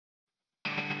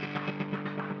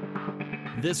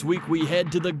This week we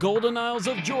head to the Golden Isles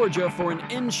of Georgia for an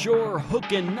inshore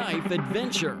hook and knife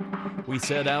adventure. We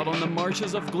set out on the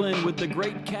marshes of Glynn with the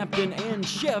great Captain and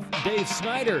Chef Dave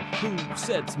Snyder, who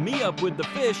sets me up with the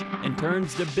fish and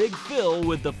turns to Big Phil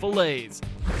with the fillets.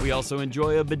 We also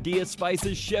enjoy a Badia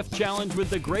Spices chef challenge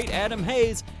with the great Adam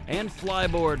Hayes and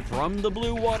Flyboard from the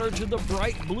blue water to the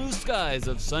bright blue skies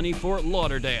of sunny Fort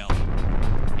Lauderdale.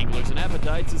 Anglers and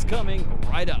Appetites is coming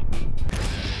right up.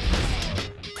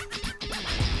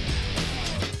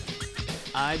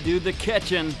 I do the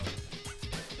catching,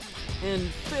 and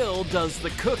Phil does the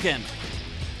cooking.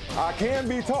 I can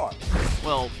be taught.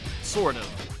 Well, sort of.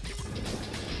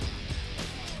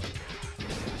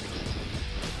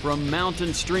 From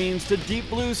mountain streams to deep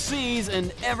blue seas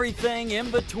and everything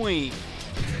in between.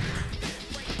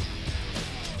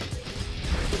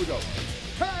 Here we go.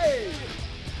 Hey!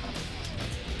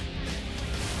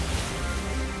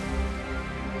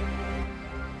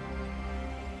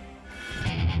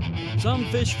 Some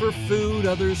fish for food,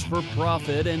 others for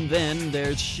profit, and then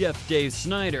there's Chef Dave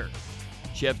Snyder.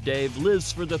 Chef Dave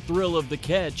lives for the thrill of the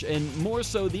catch and more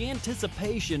so the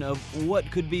anticipation of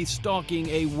what could be stalking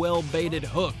a well-baited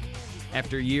hook.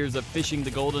 After years of fishing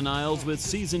the Golden Isles with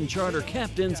seasoned charter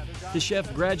captains, the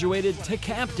chef graduated to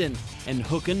captain and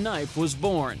Hook and Knife was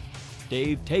born.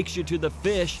 Dave takes you to the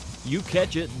fish, you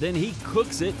catch it, then he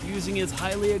cooks it using his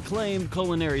highly acclaimed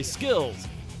culinary skills.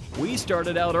 We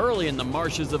started out early in the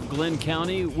marshes of Glynn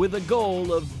County with a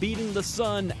goal of beating the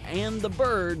sun and the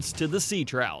birds to the sea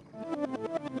trout.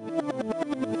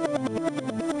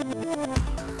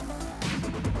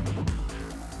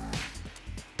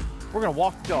 We're gonna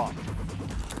walk the dog.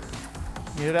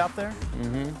 Get it out there.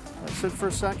 Let it sit for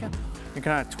a second. You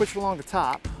kind of twitch it along the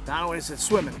top. Not only is it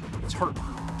swimming, it's hurting.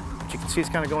 But you can see it's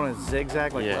kind of going in a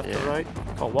zigzag, like left to right.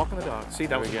 It's called walking the dog. See,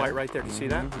 that was a bite right there. Do you see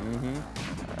that?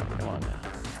 Come on now.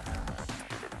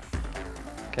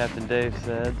 Captain Dave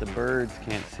said the birds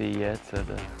can't see yet, so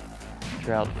the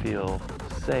trout feel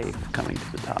safe coming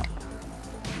to the top.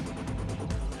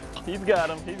 He's got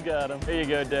him, he's got him. Here you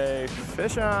go, Dave.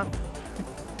 Fish on.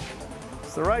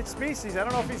 It's the right species. I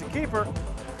don't know if he's a keeper.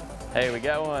 Hey, we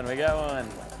got one, we got one.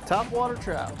 Top water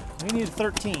trout. We need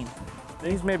 13.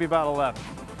 He's maybe about 11.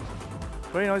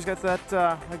 But you know, he's got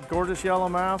that gorgeous yellow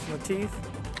mouth and the teeth.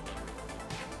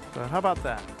 So how about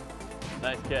that?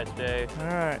 Nice catch, Dave. All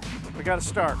right, we got to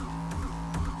start.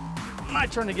 My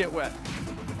turn to get wet.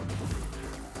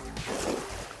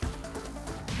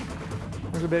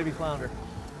 There's a baby flounder.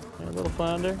 A little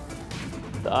flounder.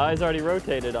 The eye's already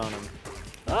rotated on him.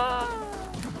 Ah!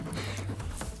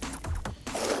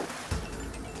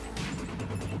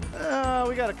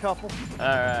 We got a couple. All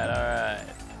right, all right.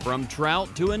 From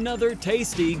trout to another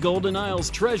tasty Golden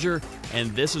Isles treasure, and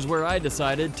this is where I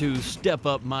decided to step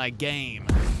up my game.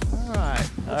 All right,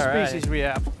 what species we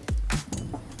have?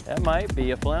 That might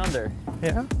be a flounder.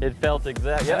 Yeah? It felt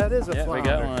exact. Yeah, that is a flounder. We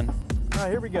got one. All right,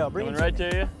 here we go. Bring Coming it right to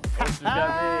you. This has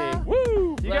got me.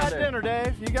 Woo! You got dinner,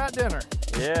 Dave. You got dinner.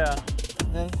 Yeah.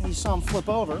 Then you saw him flip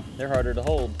over. They're harder to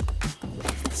hold.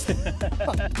 It's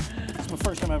my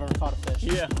first time I've ever caught a fish.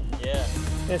 Yeah. Yeah.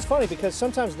 And it's funny because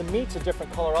sometimes the meat's a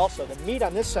different color also. The meat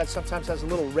on this side sometimes has a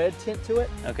little red tint to it.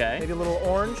 Okay. Maybe a little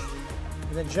orange.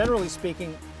 And then generally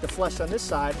speaking, the flesh on this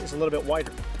side is a little bit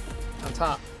whiter on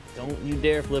top. Don't you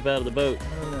dare flip out of the boat.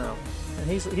 I don't know. And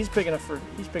he's big enough to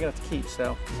keep,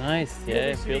 so. Nice.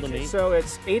 Yeah, feel the meat. So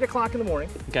it's 8 o'clock in the morning.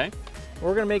 Okay.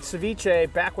 We're gonna make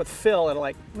ceviche back with Phil at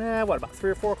like, what, about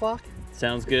 3 or 4 o'clock?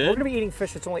 Sounds good. We're gonna be eating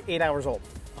fish that's only 8 hours old.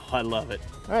 Oh, I love it.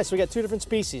 All right, so we got 2 different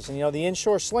species, and you know, the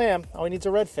inshore slam, all we need is a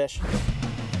redfish.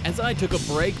 As I took a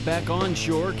break back on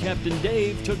shore, Captain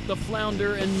Dave took the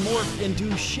flounder and morphed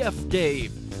into Chef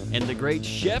Dave. And the great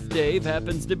Chef Dave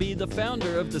happens to be the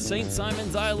founder of the St.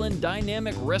 Simons Island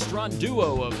dynamic restaurant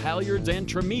duo of Halyards and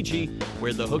Tremici,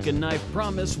 where the hook and knife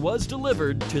promise was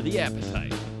delivered to the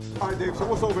appetite. All right, Dave, so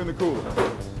what's over in the cooler?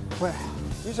 Well,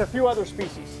 these are a few other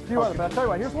species. But I'll tell you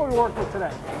what, here's what we worked with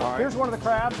today. All right. Here's one of the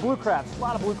crabs, blue crabs. A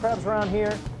lot of blue crabs around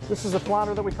here. This is a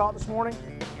flounder that we caught this morning.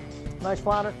 Nice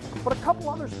flounder. But a couple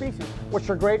other species, which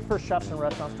are great for chefs and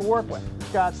restaurants to work with.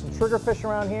 We've got some triggerfish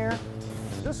around here.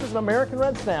 This is an American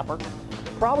red snapper,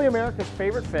 probably America's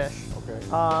favorite fish.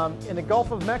 Okay. In the Gulf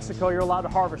of Mexico, you're allowed to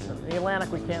harvest them. In the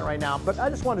Atlantic, we can't right now. But I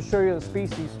just wanted to show you the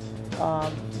species.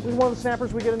 This is one of the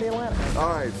snappers we get in the Atlantic. All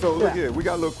right, so look here. We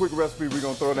got a little quick recipe we're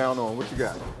going to throw down on. What you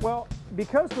got? Well,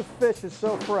 because the fish is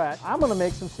so fresh, I'm going to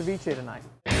make some ceviche tonight.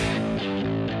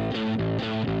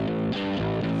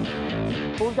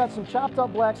 So we've got some chopped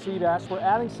up black sea bass. We're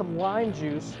adding some lime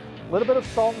juice, a little bit of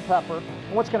salt and pepper.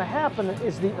 And what's going to happen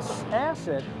is the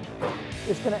acid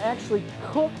is going to actually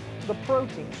cook the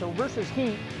protein. So versus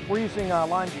heat, we're using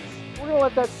lime juice. We're gonna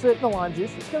let that sit in the lime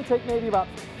juice. It's gonna take maybe about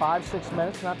 5-6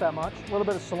 minutes, not that much. A little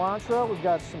bit of cilantro, we've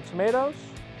got some tomatoes,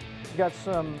 we've got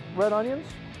some red onions,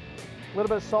 a little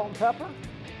bit of salt and pepper.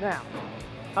 Now,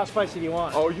 how spicy do you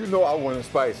want it? Oh, you know I want it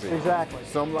spicy. Exactly.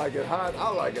 Some like it hot, I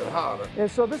like it hotter. And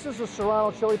so this is a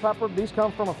Serrano chili pepper. These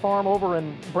come from a farm over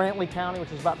in Brantley County,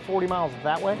 which is about 40 miles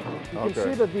that way. You can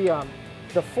see that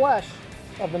the flesh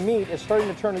of the meat is starting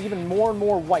to turn even more and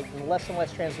more white and less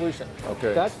translucent.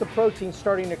 Okay. That's the protein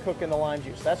starting to cook in the lime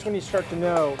juice. That's when you start to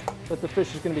know that the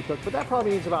fish is going to be cooked. But that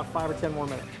probably needs about 5 or 10 more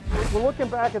minutes. We're looking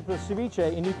back at the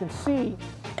ceviche, and you can see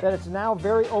that it's now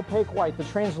very opaque white. The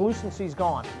translucency is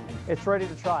gone. It's ready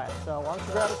to try it. So why don't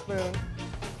you grab a spoon?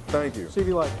 Thank you. See if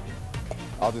you like it.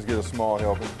 I'll just get a small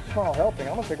helping. Small helping.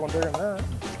 I'm going to take one bigger than that.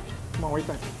 Come on, what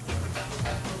do you think?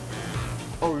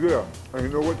 Oh, yeah. And you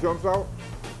know what jumps out?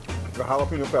 The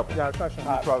jalapeno pepper. Yeah, it's nice and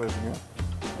hot. Try this again.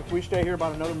 If we stay here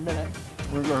about another minute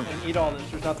and eat all this,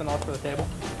 there's nothing else for the table.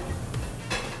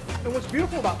 And what's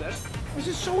beautiful about this is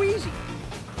it's so easy.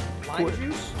 Lime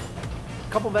juice, a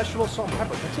couple vegetables, salt and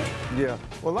pepper, that's it. Yeah.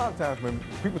 Well, a lot of times when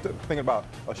people think about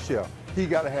a chef, he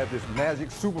got to have this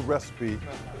magic super recipe,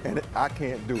 and I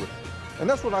can't do it. And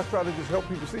that's what I try to just help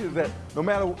people see, is that no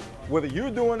matter whether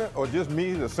you're doing it or just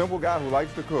me, the simple guy who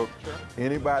likes to cook,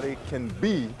 anybody can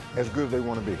be as good as they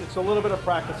want to be. It's a little bit of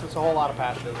practice. It's a whole lot of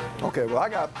passion. Okay, well, I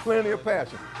got plenty of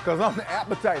passion because I'm the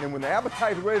appetite. And when the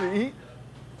appetite is ready to eat,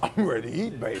 I'm ready to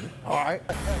eat, baby. All right?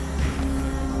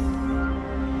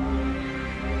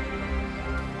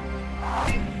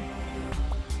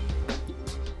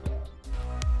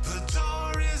 The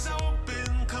door is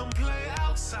open, come play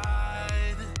outside.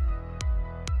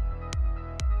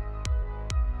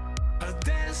 A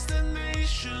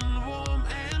destination warm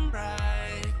and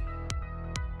bright.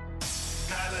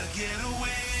 Gotta get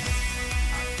away.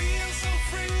 I feel so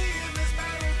free in this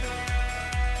paradise.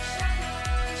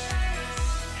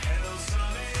 Hello,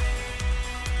 sunny.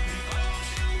 The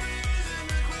ocean breeze and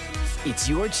the cradle sky. It's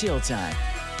your chill time.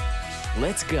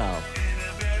 Let's go. In a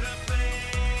better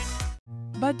place.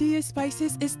 Badia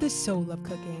Spices is the soul of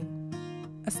cooking.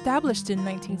 Established in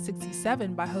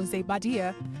 1967 by Jose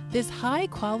Badia, this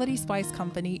high-quality spice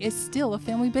company is still a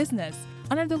family business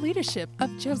under the leadership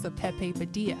of Joseph Pepe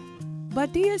Badia.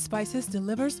 Badia Spices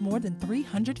delivers more than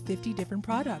 350 different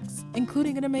products,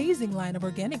 including an amazing line of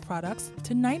organic products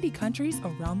to 90 countries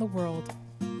around the world.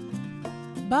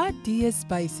 Badia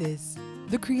Spices,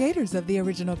 the creators of the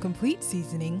original complete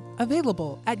seasoning,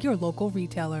 available at your local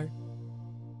retailer.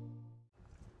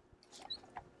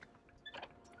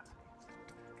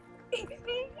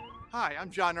 Hi,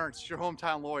 I'm John Ernst, your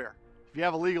hometown lawyer. If you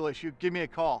have a legal issue, give me a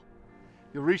call.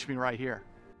 You'll reach me right here.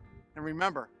 And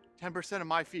remember, 10% of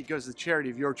my fee goes to the charity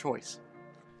of your choice.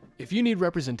 If you need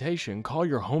representation, call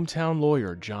your hometown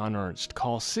lawyer, John Ernst.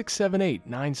 Call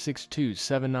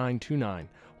 678-962-7929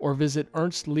 or visit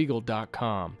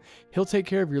ernstlegal.com. He'll take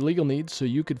care of your legal needs so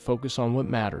you could focus on what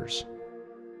matters.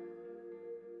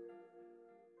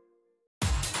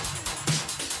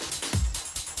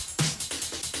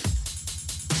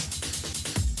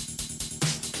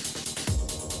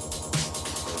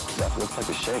 That looks like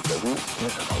a shake, doesn't it?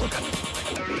 Oh, look at it.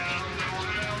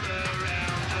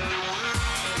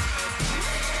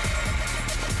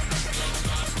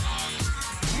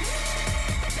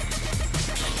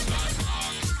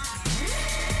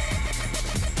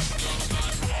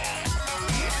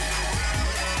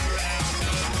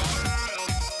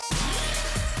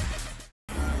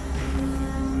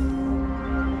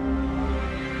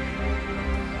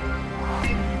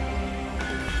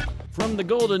 From the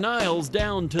Golden Isles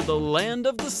down to the land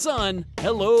of the sun,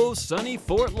 hello, sunny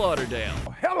Fort Lauderdale.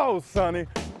 Hello, Sunny.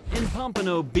 In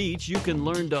Pompano Beach, you can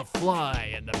learn to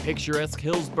fly, and the picturesque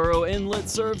Hillsborough Inlet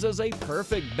serves as a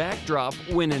perfect backdrop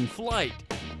when in flight.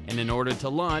 And in order to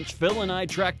launch, Phil and I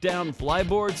tracked down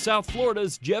Flyboard, South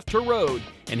Florida's Jeff Terode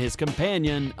and his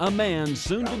companion, a man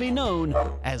soon to be known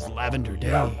as Lavender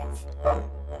Dave.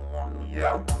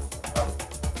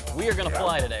 We are gonna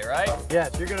fly today, right?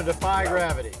 Yes, you're gonna defy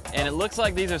gravity. And it looks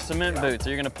like these are cement boots. Are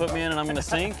you gonna put me in and I'm gonna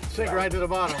sink? Sink right to the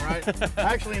bottom, right?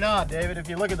 Actually not, David. If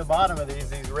you look at the bottom of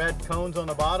these red cones on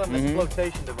the bottom, it's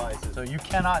flotation devices. So you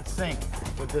cannot sink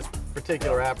with this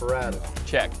particular apparatus.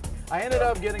 Check. I ended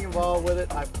up getting involved with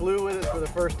it. I flew with it for the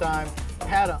first time,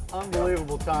 had an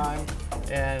unbelievable time,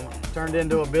 and turned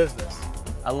into a business.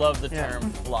 I love the term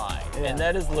fly, and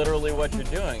that is literally what you're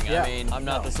doing. I mean, I'm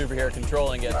not the superhero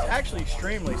controlling it. It's actually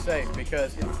extremely safe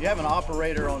because if you have an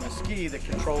operator on the ski that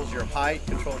controls your height,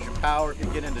 controls your power, if you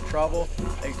get into trouble,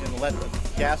 they can let the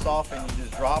gas off and you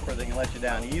just drop, or they can let you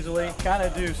down easily. Kind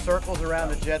of do circles around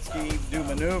the jet ski, do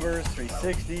maneuvers,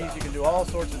 360s, you can do all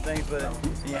sorts of things with it,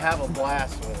 and you have a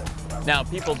blast with it. Now,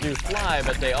 people do fly,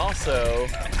 but they also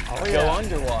go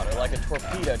underwater like a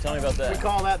torpedo. Tell me about that. We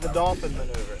call that the dolphin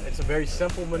maneuver. It's a very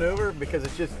simple maneuver because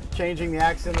it's just changing the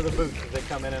accent of the boots as they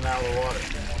come in and out of the water.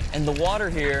 And the water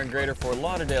here in Greater Fort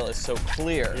Lauderdale is so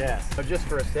clear. Yes, but just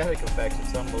for aesthetic effects,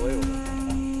 it's unbelievable. Do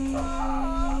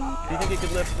you think it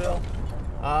could lift Phil?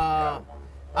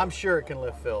 I'm sure it can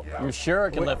lift Phil. You're sure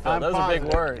it can lift Phil? Those are big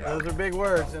words. Those are big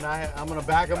words, and I'm going to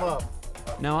back them up.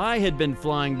 Now, I had been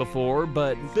flying before,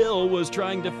 but Phil was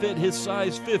trying to fit his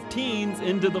size 15s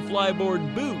into the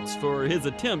Flyboard boots for his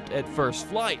attempt at first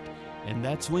flight. And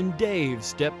that's when Dave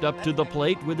stepped up to the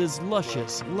plate with his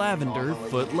luscious lavender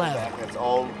foot lather. It's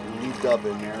all lubed up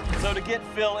in here. So to get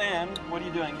Phil in, what are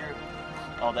you doing here?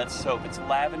 Oh, that's soap. It's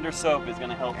lavender soap is going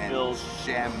to help Phil's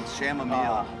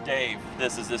chamomile. Dave,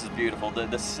 this is beautiful.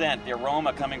 The scent, the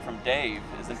aroma coming from Dave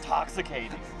is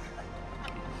intoxicating.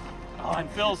 Oh, and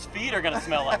Phil's feet are going to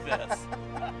smell like this.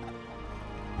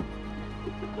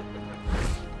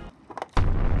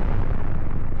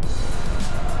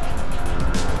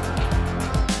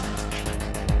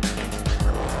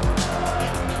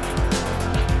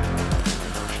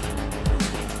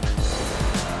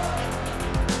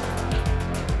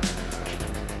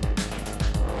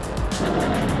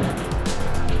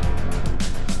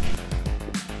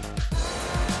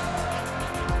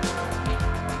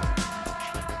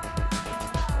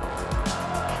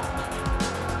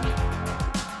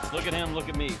 Look at him, look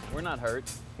at me. We're not hurt.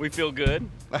 We feel good.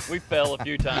 We fell a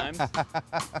few times.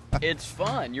 It's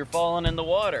fun. You're falling in the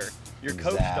water. You're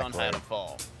coached on how to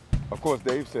fall. Of course,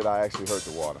 Dave said I actually hurt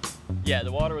the water. Yeah,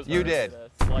 the water was You did.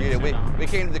 You did. We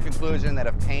came to the conclusion that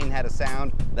if pain had a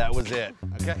sound, that was it.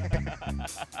 Okay?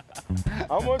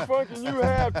 How much fun can you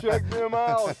have? Check them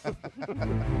out.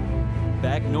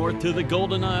 Back north to the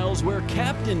Golden Isles, where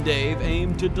Captain Dave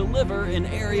aimed to deliver an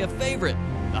area favorite,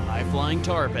 the high-flying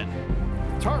tarpon.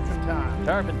 Tarpon time.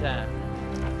 Tarpon time.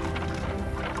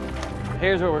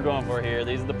 Here's what we're going for here.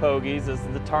 These are the pogies. This is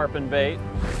the tarpon bait.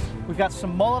 We've got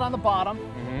some mullet on the bottom.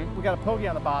 We've got a pogie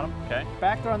on the bottom. Okay.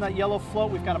 Back there on that yellow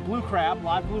float, we've got a blue crab,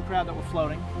 live blue crab that we're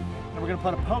floating. And we're going to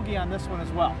put a pogie on this one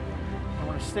as well. And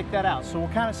we're going to stick that out. So we'll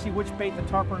kind of see which bait the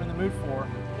tarpon are in the mood for.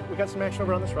 We got some action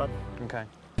over on this rod. Okay.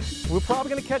 We're probably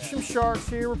going to catch some sharks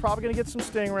here. We're probably going to get some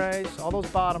stingrays, all those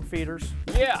bottom feeders.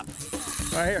 Yeah.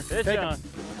 Right here. Fish Take on. 'em.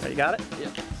 Oh, you got it?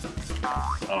 Yeah.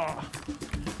 Oh.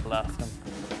 Lost him.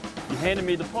 You handed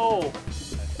me the pole.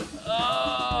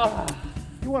 Oh.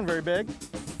 You weren't very big.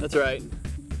 That's right.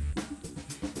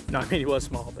 No, I mean, he was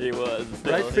small. He was.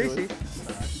 Nice species.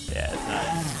 Yeah, it's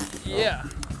nice. Yeah.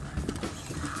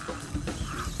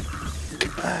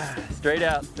 Straight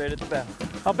out, straight at the bow.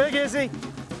 How big is he?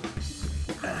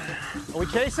 Are we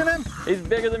casing him? He's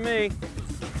bigger than me.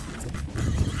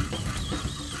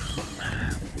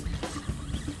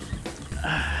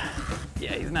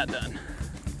 Yeah, he's not done.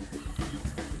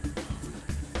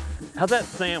 How's that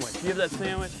sandwich? You have that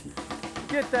sandwich?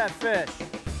 Get that fish.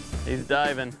 He's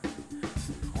diving.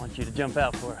 I want you to jump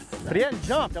out for us. But he hadn't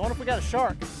jumped. I wonder if we got a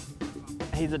shark.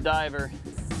 He's a diver.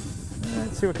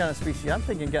 Let's see what kind of species. I'm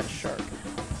thinking got a shark.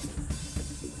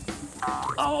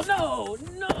 Oh, no,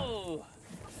 no.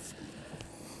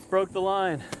 Broke the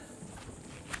line.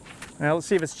 Now let's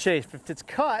see if it's chased. If it's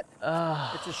cut,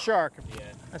 it's a shark. Yeah.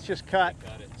 That's just cut.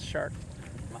 Got it. It's a shark.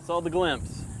 I saw the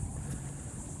glimpse.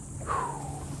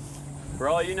 For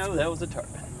all you know, that was a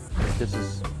tarpon. This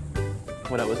is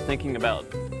what I was thinking about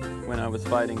when I was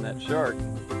fighting that shark,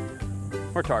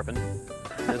 or tarpon.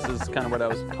 This is kind of what I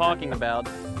was talking about.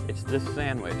 It's this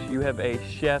sandwich. You have a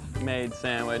chef-made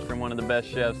sandwich from one of the best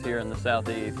chefs here in the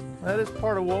Southeast. That is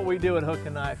part of what we do at Hook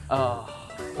and Knife. Oh,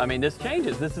 I mean, this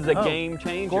changes. This is a game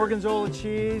changer. Gorgonzola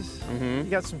cheese. You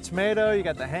got some tomato. You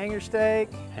got the hanger steak.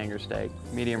 Hanger steak,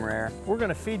 medium rare. We're going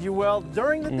to feed you well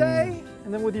during the day,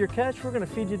 and then with your catch, we're going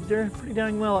to feed you pretty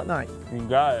dang well at night. You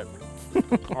got it.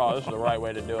 Oh, this is the right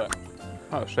way to do it.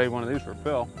 Oh, save one of these for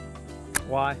Phil.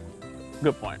 Why?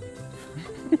 Good point.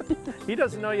 He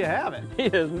doesn't know you have it. He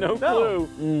has no clue.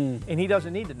 And he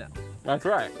doesn't need to know. That's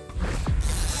right.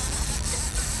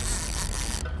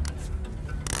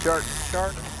 Shark,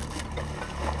 shark.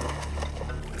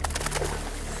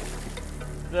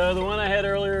 So the one I had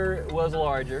earlier was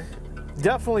larger.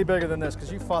 Definitely bigger than this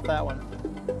because you fought that one.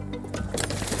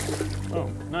 Oh,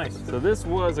 nice. So this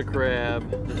was a crab.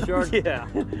 The shark, Yeah.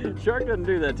 Shark doesn't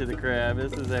do that to the crab.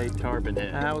 This is a tarpon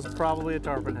head. That was probably a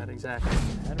tarpon head, exactly.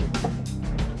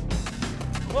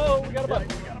 Whoa, we got a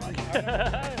bite. We got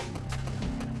a bite.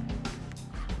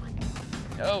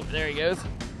 Oh, there he goes.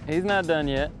 He's not done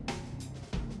yet.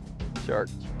 Shark.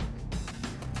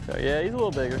 So yeah, he's a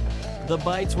little bigger. The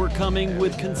bites were coming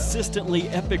with consistently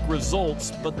epic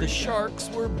results, but the sharks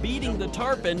were beating the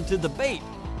tarpon to the bait.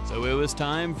 So it was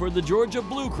time for the Georgia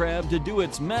blue crab to do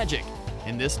its magic.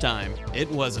 And this time, it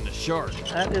wasn't a shark.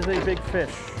 That is a big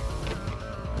fish.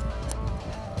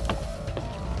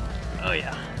 Oh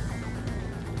yeah.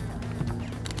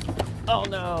 Oh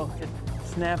no, it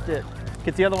snapped it.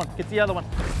 Get the other one, get the other one.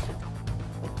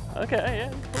 Okay, yeah,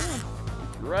 he's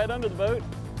pulling. Right under the boat.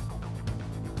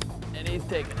 And he's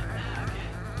taking it.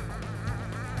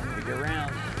 Okay. Go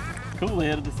around. Cool, they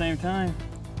had at the same time.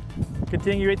 Good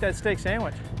thing you ate that steak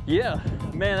sandwich. Yeah,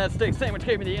 man, that steak sandwich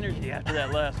gave me the energy after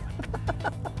that last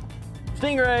one.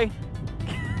 Stingray.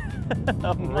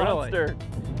 A monster.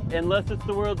 Unless it's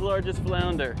the world's largest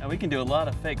flounder. And we can do a lot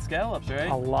of fake scallops, right?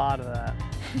 A lot of that.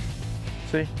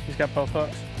 See, he's got both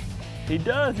hooks. He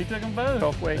does, he took them both.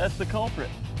 Both ways. That's the culprit.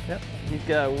 Yep. He's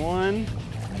got one.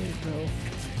 There you go.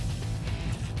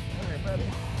 All right, buddy.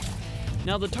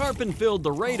 Now the tarpon filled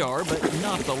the radar, but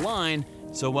not the line.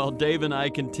 So while Dave and I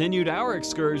continued our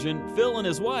excursion, Phil and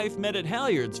his wife met at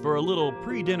Halyard's for a little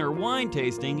pre-dinner wine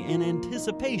tasting in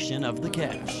anticipation of the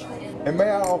catch. And may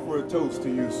I offer a toast to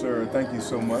you, sir? Thank you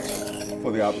so much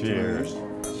for the opportunity.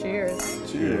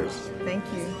 Cheers. Cheers. Thank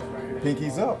you.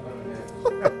 Pinkies up.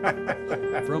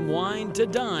 From wine to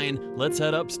dine, let's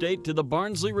head upstate to the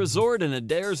Barnsley Resort in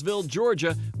Adairsville,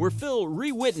 Georgia, where Phil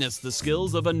re-witnessed the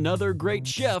skills of another great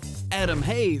chef, Adam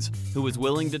Hayes, who was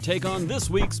willing to take on this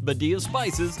week's Badia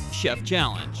Spices Chef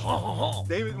Challenge.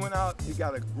 David went out, he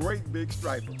got a great big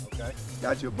striper, okay?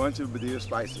 Got you a bunch of Badia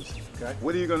Spices, okay?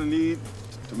 What are you gonna need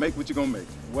to make what you're gonna make?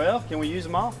 Well, can we use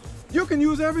them all? You can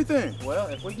use everything. Well,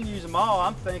 if we can use them all,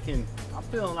 I'm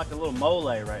feeling like a little mole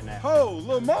right now. Oh,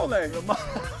 little mole.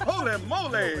 Holy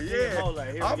moly, yeah. Mole.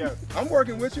 Here we go. I'm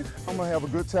working with you. I'm gonna have a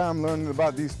good time learning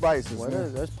about these spices. Well,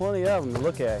 man. there's plenty of them to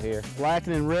look at here.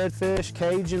 Blackened redfish,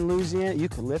 Cajun, Louisiana,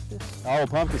 eucalyptus. Oh,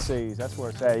 pumpkin seeds, that's where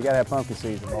it's at. You gotta have pumpkin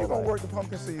seeds in How you mole. gonna work the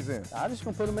pumpkin seeds in? I'm just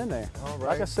gonna put them in there. All right.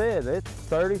 Like I said, it's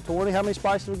 30, 20. How many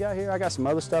spices we got here? I got some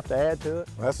other stuff to add to it.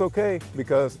 Well, that's okay,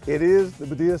 because it is the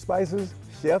Badia Spices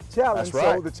Chef Challenge, That's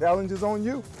right. so the challenge is on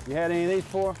you. You had any of these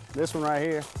before? This one right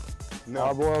here. No.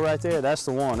 Parboil right there, that's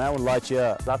the one. That would light you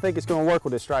up. I think it's gonna work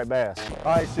with this striped bass.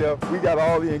 All right, Chef, we got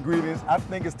all the ingredients. I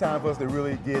think it's time for us to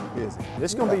really get busy.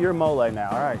 This is gonna be your mole now,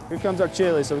 all right. Here comes our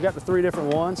chili. So we got the 3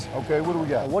 different ones. Okay, what do we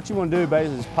got? What you wanna do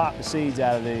basically is pop the seeds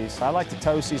out of these. I like to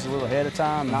toast these a little ahead of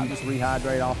time, not just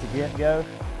rehydrate off the get-go.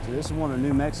 So this is one of the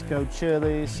New Mexico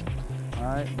chilies. All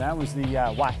right, that was the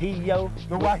guajillo.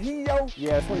 The guajillo?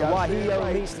 Yeah, it's when the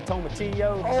guajillo meets the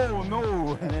tomatillo. Oh,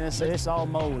 no. And then it's all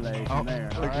mole from there,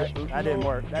 all right? That didn't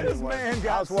work. That This didn't work. man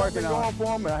got something going for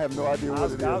him, and I have no idea what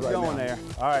it is I was right going now. there.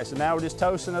 All right, so now we're just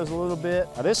toasting those a little bit.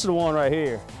 Now this is the one right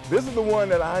here. This is the one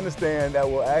that I understand that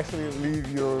will actually leave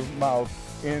your mouth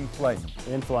in flames.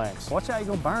 In flames. Watch out,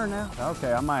 you're gonna burn now.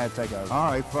 Okay, I might have to take over.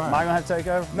 All right, fine. Am I gonna have to take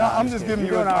over? No, I'm just giving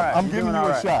you You're doing all right. I'm You're giving doing you all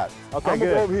a right. shot. Okay, I'm good.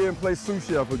 gonna go over here and play sous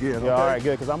chef again, okay? Yeah, all right,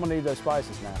 good, because I'm gonna need those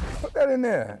spices now. Put that in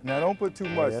there. Now, don't put too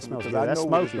much, that smells because good. I That's know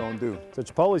what it's smoky. gonna do. So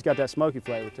Chipotle's got that smoky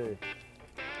flavor too.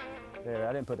 There,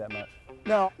 I didn't put that much.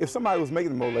 Now, if somebody was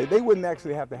making the mole, they wouldn't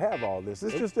actually have to have all this.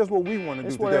 It's just what we want to do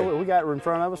It's today. whatever we got in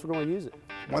front of us, we're gonna use it.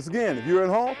 Once again, if you're at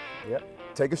home,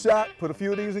 take a shot, put a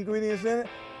few of these ingredients in it,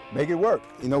 make it work.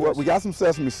 You know what? We got some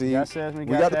sesame seeds. Got sesame,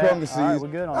 we got the that. pumpkin seeds. All right, we're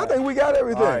good on I that. think we got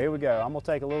everything. All right, here we go. I'm gonna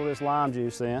take a little of this lime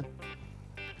juice then.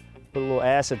 Put a little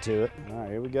acid to it. All right,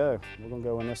 here we go. We're gonna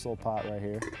go in this little pot right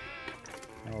here.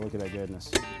 Oh, look at that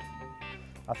goodness.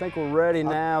 I think we're ready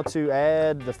now to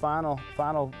add the final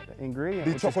ingredient,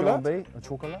 The which is gonna be chocolate? a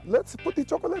chocolate. Let's put the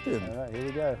chocolate in. All right, here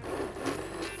we go.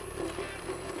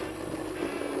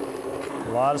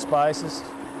 A lot of spices,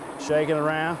 shaking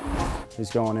around.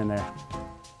 It's going in there.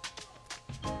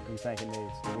 What do you think it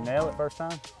needs? Did we nail it first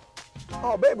time?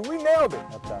 Oh, baby, we nailed it.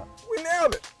 Up top. We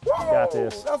nailed it. Whoa, Got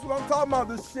this. That's what I'm talking about,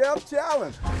 the Chef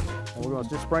Challenge. And we're gonna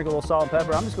just sprinkle a little salt and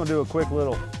pepper. I'm just gonna do a quick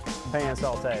little pan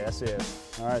saute, that's it.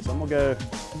 All right, so I'm gonna go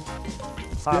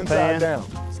hot Skin pan. side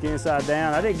down. Skin side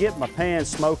down. I didn't get my pan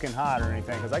smoking hot or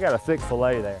anything because I got a thick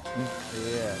fillet there.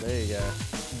 Yeah, there you go.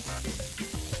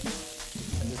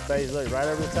 And just basically right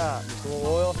over the top, just a little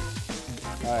oil.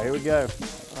 All right, here we go.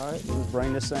 All right, we'll just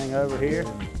bring this thing over here.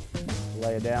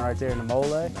 Lay it down right there in the mole.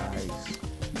 Nice.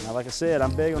 Now, like I said,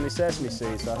 I'm big on these sesame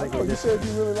seeds, so I think we'll just you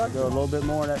really like go a little bit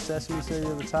more of that sesame seed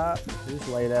at the top. Just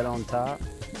lay that on top.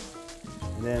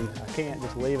 And then I can't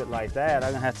just leave it like that.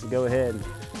 I'm gonna have to go ahead and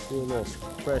do a little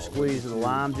fresh squeeze of the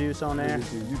lime juice on there.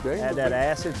 Add that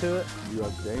acid to it. You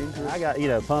are dangerous. I got, you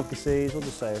know, pumpkin seeds. We'll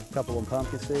just say a couple of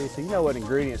pumpkin seeds. So you know what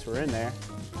ingredients were in there.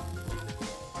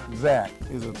 That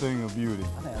is a thing of beauty.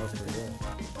 I think that was pretty good.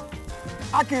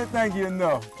 I can't thank you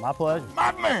enough. My pleasure.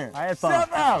 My man, I had fun. Chef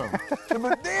Adam, the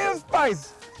Badia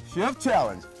Spices Chef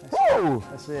Challenge. Whoa!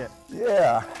 That's it.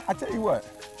 Yeah, I tell you what,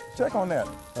 check on that.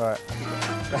 All right.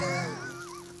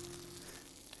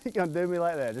 You gonna do me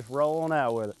like that? Just roll on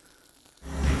out with it.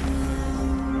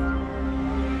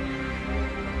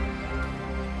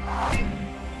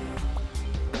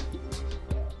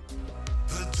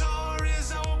 The door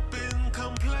is open,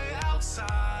 come play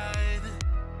outside.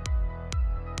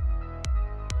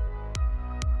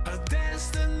 A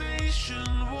destination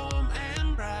warm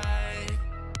and bright.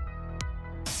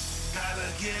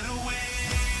 Gotta get away.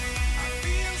 I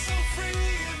feel so free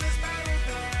in this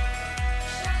paradise.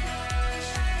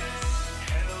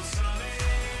 Hello, sunny.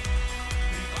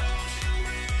 The ocean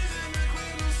breeze and the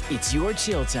clear sky. It's your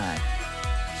chill time.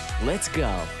 Let's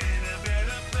go.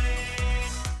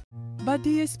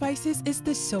 Badia Spices is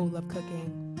the soul of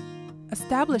cooking.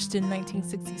 Established in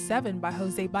 1967 by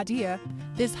Jose Badia,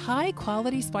 this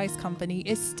high-quality spice company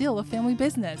is still a family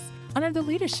business under the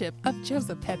leadership of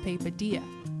Joseph Pepe Badia.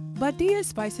 Badia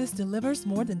Spices delivers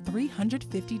more than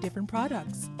 350 different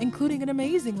products, including an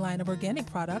amazing line of organic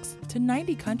products to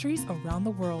 90 countries around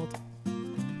the world.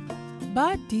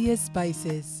 Badia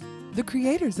Spices, the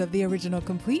creators of the original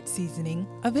complete seasoning,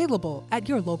 available at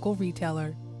your local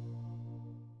retailer.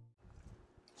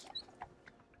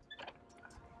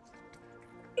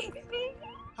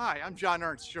 Hi, I'm John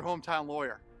Ernst, your hometown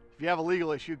lawyer. If you have a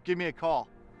legal issue, give me a call.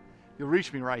 You'll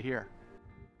reach me right here.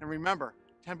 And remember,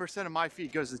 10% of my fee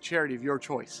goes to the charity of your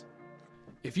choice.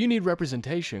 If you need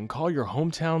representation, call your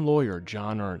hometown lawyer,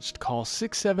 John Ernst. Call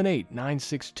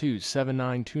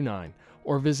 678-962-7929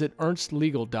 or visit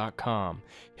ernstlegal.com.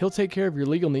 He'll take care of your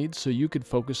legal needs so you can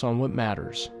focus on what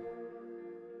matters.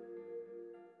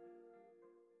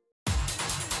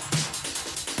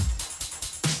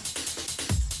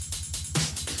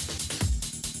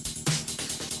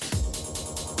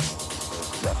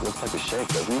 That looks like a shake,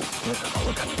 doesn't it? Oh,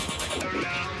 look at it.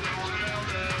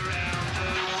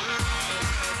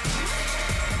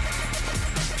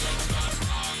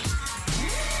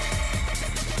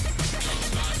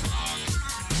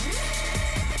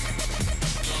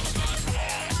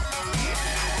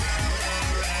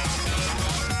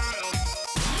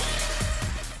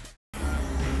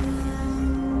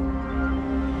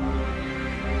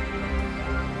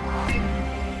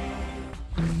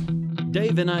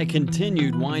 Dave and I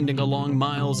continued winding along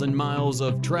miles and miles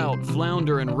of trout,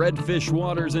 flounder, and redfish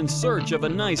waters in search of a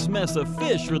nice mess of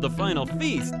fish for the final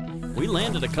feast. We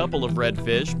landed a couple of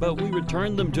redfish, but we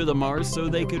returned them to the Mars so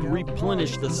they could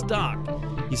replenish the stock.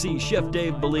 You see, Chef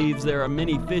Dave believes there are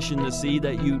many fish in the sea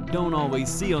that you don't always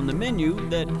see on the menu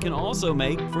that can also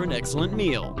make for an excellent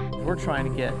meal. We're trying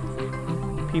to get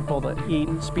people to eat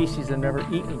species they've never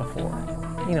eaten before.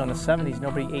 You know, in the 70s,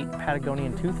 nobody ate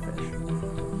Patagonian toothfish.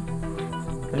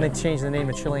 And they changed the name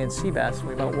of Chilean sea bass, and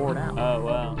we about wore it out. Oh,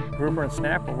 wow. Grouper and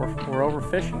snapper were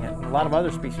overfishing it. And a lot of other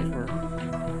species were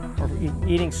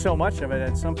eating so much of it,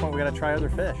 at some point we got to try other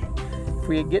fish. If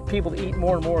we get people to eat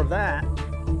more and more of that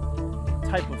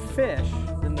type of fish,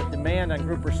 then the demand on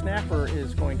grouper snapper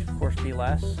is going to, of course, be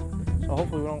less. So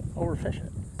hopefully we don't overfish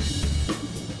it.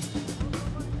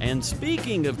 And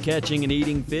speaking of catching and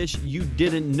eating fish you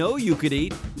didn't know you could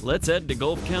eat, let's head to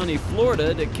Gulf County,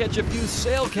 Florida to catch a few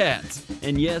sail cats.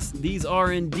 And yes, these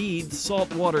are indeed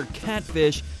saltwater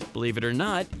catfish. Believe it or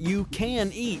not, you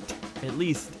can eat, at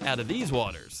least out of these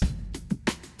waters.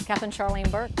 Captain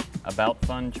Charlene Burke. About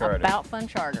Fun Charters. About Fun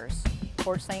Charters,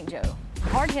 Port St. Joe.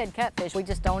 Hardhead catfish, we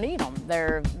just don't eat them.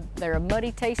 They're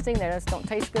muddy tasting, they just don't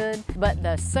taste good. But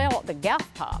the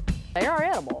gaff top, they are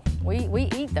edible. We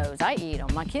eat those. I eat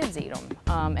them. My kids eat them.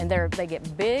 And they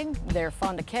get big. They're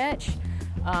fun to catch.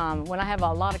 When I have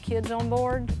a lot of kids on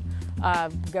board,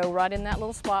 go right in that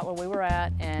little spot where we were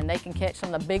at, and they can catch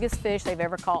some of the biggest fish they've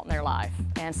ever caught in their life.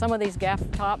 And some of these gaff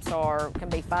tops can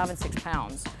be 5 and 6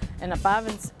 pounds. And a 5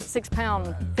 and 6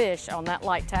 pound fish on that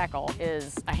light tackle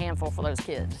is a handful for those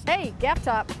kids. Hey, gaff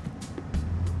top.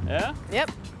 Yeah?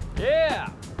 Yep. Yeah.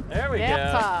 There we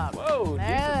gaff go. Top. Whoa,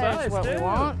 That's decent what size, we too.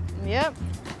 want. Yep.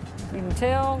 You can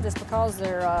tell just because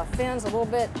their fin's a little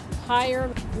bit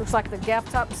higher. Looks like the gaff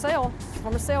top sail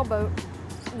from a sailboat.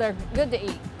 They're good to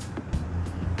eat.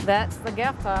 That's the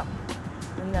gaff top.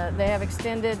 And they have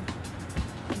extended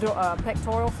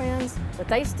pectoral fins, but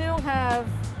they still have,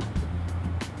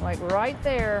 like right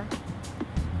there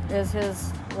is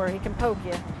where he can poke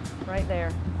you, right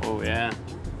there. Oh yeah,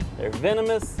 they're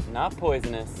venomous, not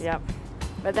poisonous. Yep,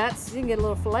 but you can get a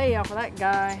little fillet off of that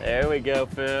guy. There we go,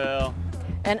 Phil.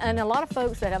 And a lot of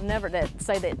folks that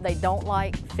say that they don't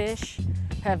like fish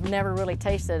have never really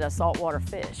tasted a saltwater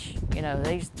fish. You know,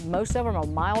 most of them are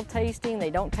mild tasting. They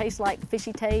don't taste like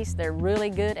fishy taste. They're really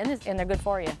good, and they're good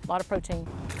for you. A lot of protein.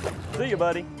 See you,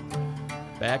 buddy.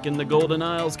 Back in the Golden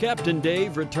Isles, Captain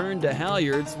Dave returned to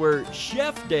Halyards, where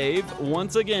Chef Dave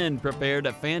once again prepared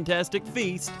a fantastic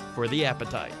feast for the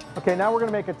appetite. Okay, now we're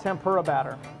gonna make a tempura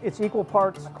batter. It's equal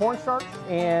parts cornstarch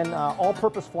and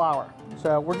all-purpose flour.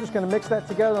 So we're just gonna mix that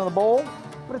together in a bowl,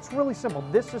 but it's really simple.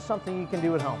 This is something you can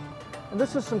do at home. And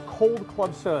this is some cold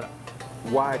club soda.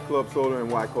 Why club soda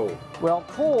and why cold? Well,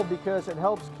 cold because it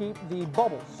helps keep the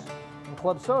bubbles. And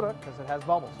club soda because it has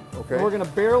bubbles. Okay. And we're gonna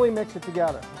barely mix it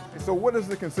together. So what is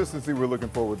the consistency we're looking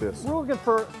for with this? We're looking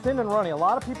for thin and runny. A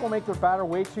lot of people make their batter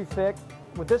way too thick.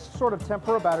 With this sort of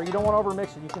tempura batter, you don't want to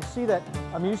overmix it. You can see that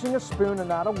I'm using a spoon and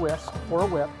not a whisk or a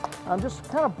whip. I'm just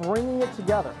kind of bringing it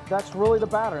together. That's really the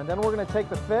batter. And then we're going to take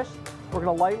the fish, we're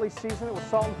going to lightly season it with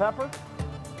salt and pepper,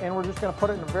 and we're just going to put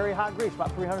it in a very hot grease,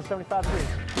 about 375 degrees.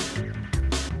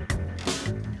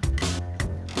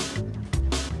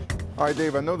 All right,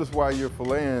 Dave, I noticed while you're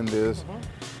filleting this,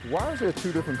 why is there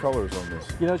two different colors on this?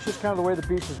 You know, it's just kind of the way the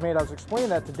beast is made. I was explaining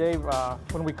that to Dave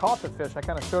when we caught the fish. I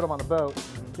kind of showed him on the boat.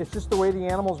 It's just the way the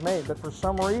animal's made, but for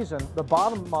some reason, the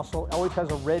bottom muscle always has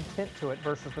a red tint to it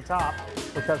versus the top,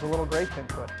 which has a little gray tint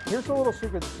to it. Here's a little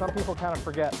secret that some people kind of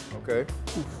forget. Okay.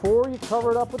 Before you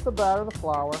cover it up with the batter and the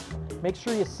flour, make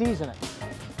sure you season it.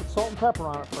 Put salt and pepper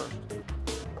on it first.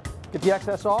 Get the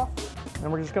excess off,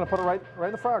 and we're just going to put it right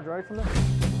in the fryer, right from there.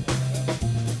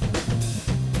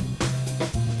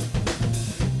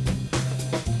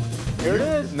 Here it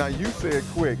is. Now you said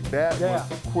quick. That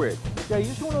was quick. Yeah, you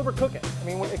just don't overcook it. I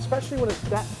mean, especially when it's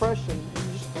that fresh and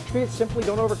you just treat it simply,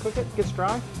 don't overcook it, it gets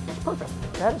dry. It's perfect.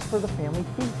 That is for the family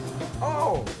feast.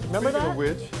 Oh, remember speaking that? of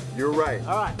which, you're right.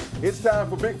 All right. It's time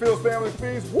for Big Phil's Family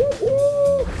Feast. Woo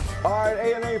woo! All right,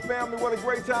 A&A family, what a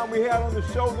great time we had on the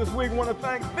show this week. I want to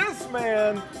thank this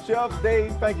man, Chef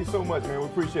Dave. Thank you so much, man. We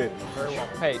appreciate it. Very well.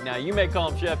 Hey, now you may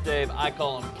call him Chef Dave. I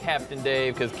call him Captain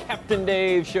Dave because Captain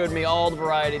Dave showed me all the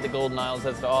variety the Golden Isles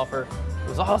has to offer. It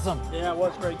was awesome. Yeah, it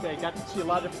was a great day. Got to see a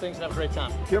lot of different things and have a great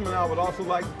time. Kim and I would also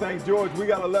like to thank George. We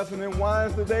got a lesson in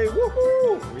wines today.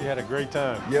 Woohoo! We had a great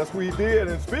time. Yes, we did.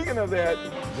 And speaking of that,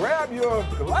 grab your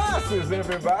glasses,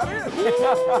 everybody.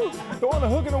 Throwing a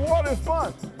hook in the water is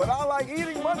fun, but I like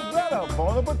eating much better.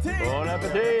 Bon appetit. Bon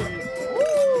appetit.